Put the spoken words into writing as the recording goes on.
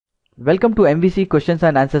Welcome to MVC questions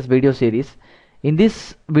and answers video series. In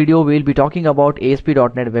this video we will be talking about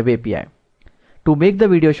ASP.NET Web API. To make the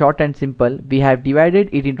video short and simple, we have divided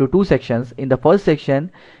it into two sections. In the first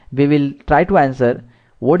section we will try to answer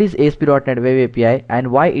what is ASP.NET Web API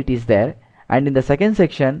and why it is there, and in the second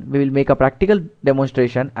section we will make a practical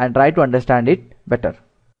demonstration and try to understand it better.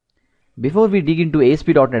 Before we dig into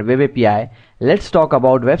ASP.NET Web API, let's talk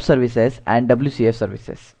about web services and WCF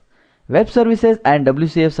services. Web services and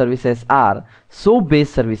WCF services are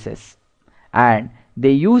SOAP-based services, and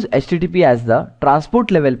they use HTTP as the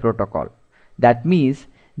transport level protocol. That means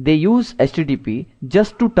they use HTTP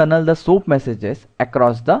just to tunnel the SOAP messages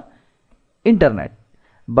across the internet.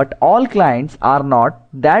 But all clients are not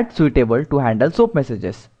that suitable to handle SOAP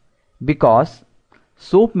messages, because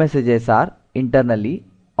SOAP messages are internally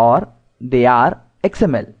or they are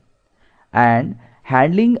XML, and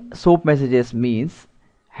handling SOAP messages means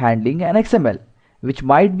handling an XML, which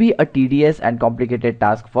might be a tedious and complicated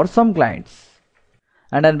task for some clients.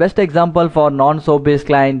 And a best example for non-SOAP based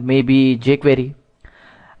client may be jQuery.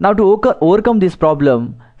 Now to overcome this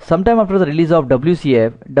problem, sometime after the release of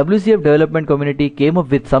WCF development community came up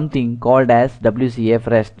with something called as WCF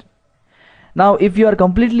REST. Now if you are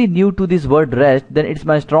completely new to this word REST, then it's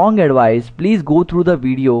my strong advice, please go through the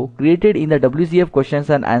video created in the WCF questions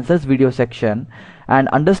and answers video section and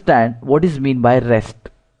understand what is meant by REST.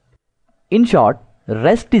 In short,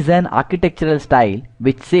 REST is an architectural style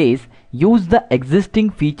which says use the existing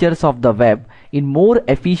features of the web in more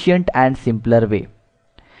efficient and simpler way.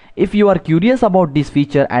 If you are curious about this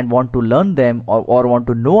feature and want to learn them or want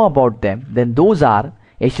to know about them, then those are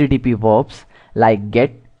HTTP verbs like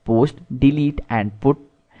get, post, delete and put.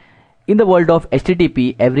 In the world of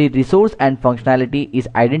HTTP, every resource and functionality is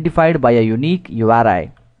identified by a unique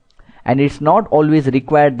URI, and it's not always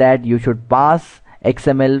required that you should pass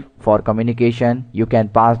XML for communication. You can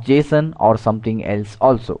pass JSON or something else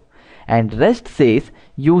also. And REST says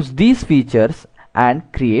use these features and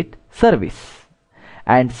create service.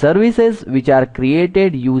 And services which are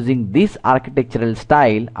created using this architectural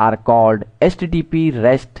style are called HTTP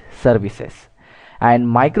REST services. And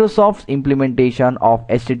Microsoft's implementation of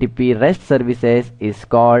HTTP REST services is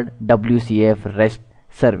called WCF REST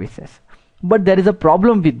services. But there is a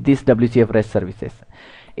problem with this WCF REST services.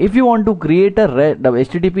 If you want to create a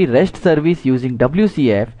HTTP REST service using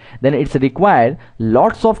WCF, then it's required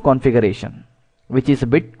lots of configuration, which is a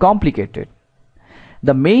bit complicated.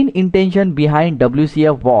 The main intention behind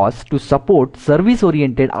WCF was to support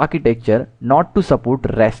service-oriented architecture, not to support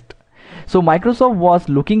REST. So Microsoft was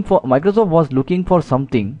looking for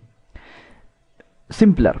something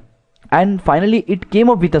simpler, and finally it came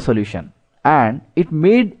up with a solution, and it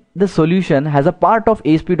made the solution as a part of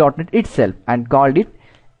ASP.NET itself and called it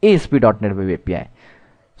ASP.NET Web API.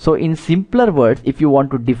 So in simpler words, if you want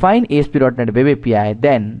to define ASP.NET Web API,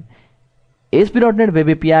 then ASP.NET Web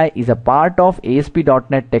API is a part of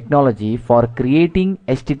ASP.NET technology for creating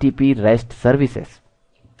HTTP REST services.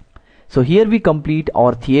 So here we complete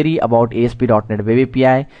our theory about ASP.NET Web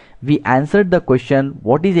API. We answered the question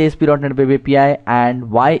what is ASP.NET Web API and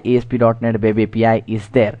why ASP.NET Web API is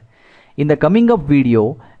there. In the coming up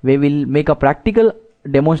video, we will make a practical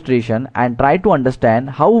demonstration and try to understand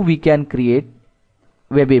how we can create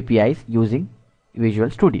web APIs using Visual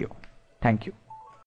Studio. Thank you.